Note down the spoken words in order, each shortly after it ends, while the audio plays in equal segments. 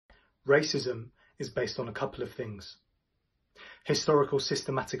Racism is based on a couple of things: historical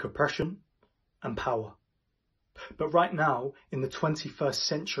systematic oppression and power. But right now, in the 21st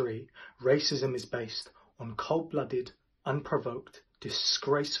century, racism is based on cold-blooded, unprovoked,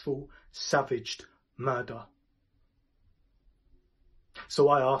 disgraceful, savaged murder. So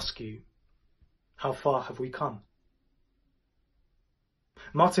I ask you, how far have we come?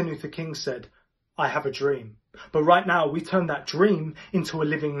 Martin Luther King said, "I have a dream." But right now we turn that dream into a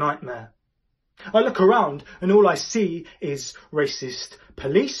living nightmare. I look around and all I see is racist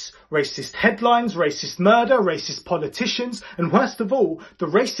police, racist headlines, racist murder, racist politicians, and worst of all, the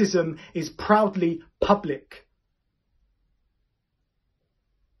racism is proudly public.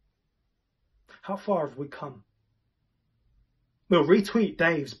 How far have we come? We'll retweet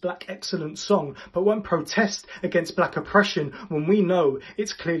Dave's Black Excellence song, but won't protest against black oppression when we know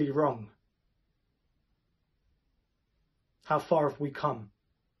it's clearly wrong. How far have we come?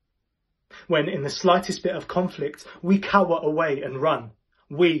 When in the slightest bit of conflict, we cower away and run.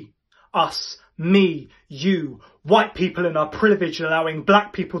 We, us, me, you, white people in our privilege allowing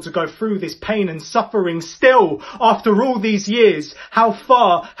black people to go through this pain and suffering still after all these years. How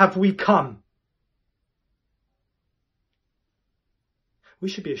far have we come? We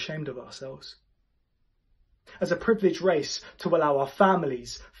should be ashamed of ourselves. As a privileged race, to allow our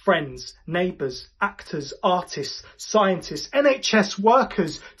families, friends, neighbours, actors, artists, scientists, NHS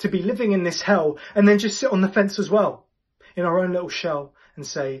workers to be living in this hell and then just sit on the fence as well, in our own little shell and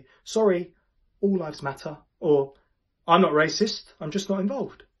say, sorry, all lives matter, or I'm not racist, I'm just not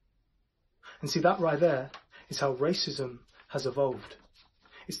involved. And see, that right there is how racism has evolved.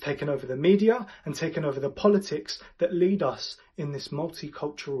 It's taken over the media and taken over the politics that lead us in this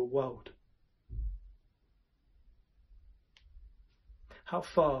multicultural world. How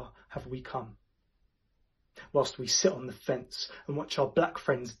far have we come? Whilst we sit on the fence and watch our black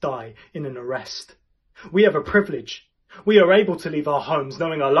friends die in an arrest. We have a privilege. We are able to leave our homes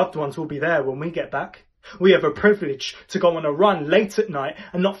knowing our loved ones will be there when we get back. We have a privilege to go on a run late at night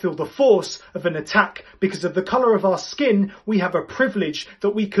and not feel the force of an attack because of the colour of our skin. We have a privilege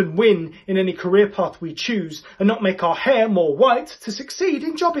that we can win in any career path we choose and not make our hair more white to succeed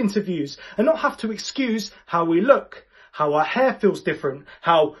in job interviews and not have to excuse how we look, how our hair feels different,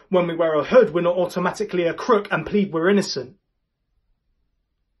 how when we wear a hood we're not automatically a crook and plead we're innocent.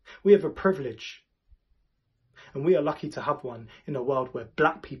 We have a privilege, and we are lucky to have one in a world where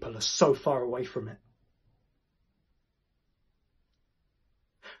black people are so far away from it.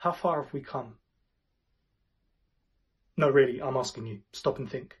 How far have we come? No, really, I'm asking you, stop and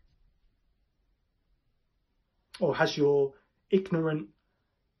think. Or has your ignorant,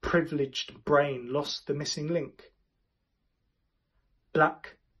 privileged brain lost the missing link?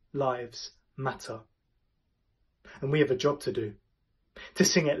 Black lives matter. And we have a job to do, to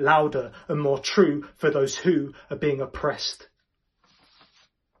sing it louder and more true for those who are being oppressed.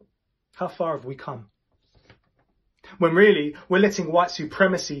 How far have we come? When really we're letting white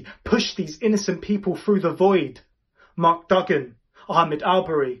supremacy push these innocent people through the void. Mark Duggan, Ahmaud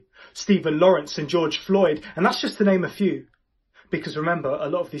Arbery, Stephen Lawrence and George Floyd, and that's just to name a few. Because remember, a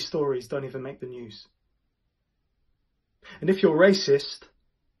lot of these stories don't even make the news. And if you're racist,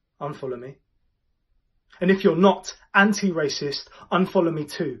 unfollow me. And if you're not anti-racist, unfollow me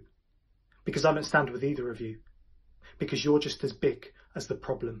too. Because I don't stand with either of you. Because you're just as big as the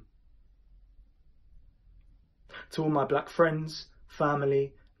problem. To all my black friends,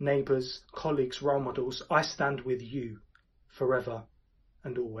 family, neighbours, colleagues, role models, I stand with you forever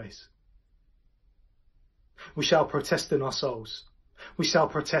and always. We shall protest in our souls. We shall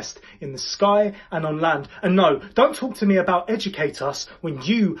protest in the sky and on land. And no, don't talk to me about educate us when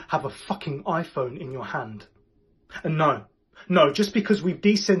you have a fucking iPhone in your hand. And no, just because we've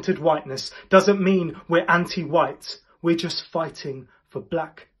decentered whiteness doesn't mean we're anti-white. We're just fighting for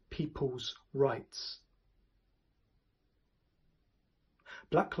black people's rights.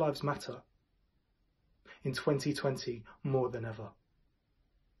 Black lives matter in 2020 more than ever.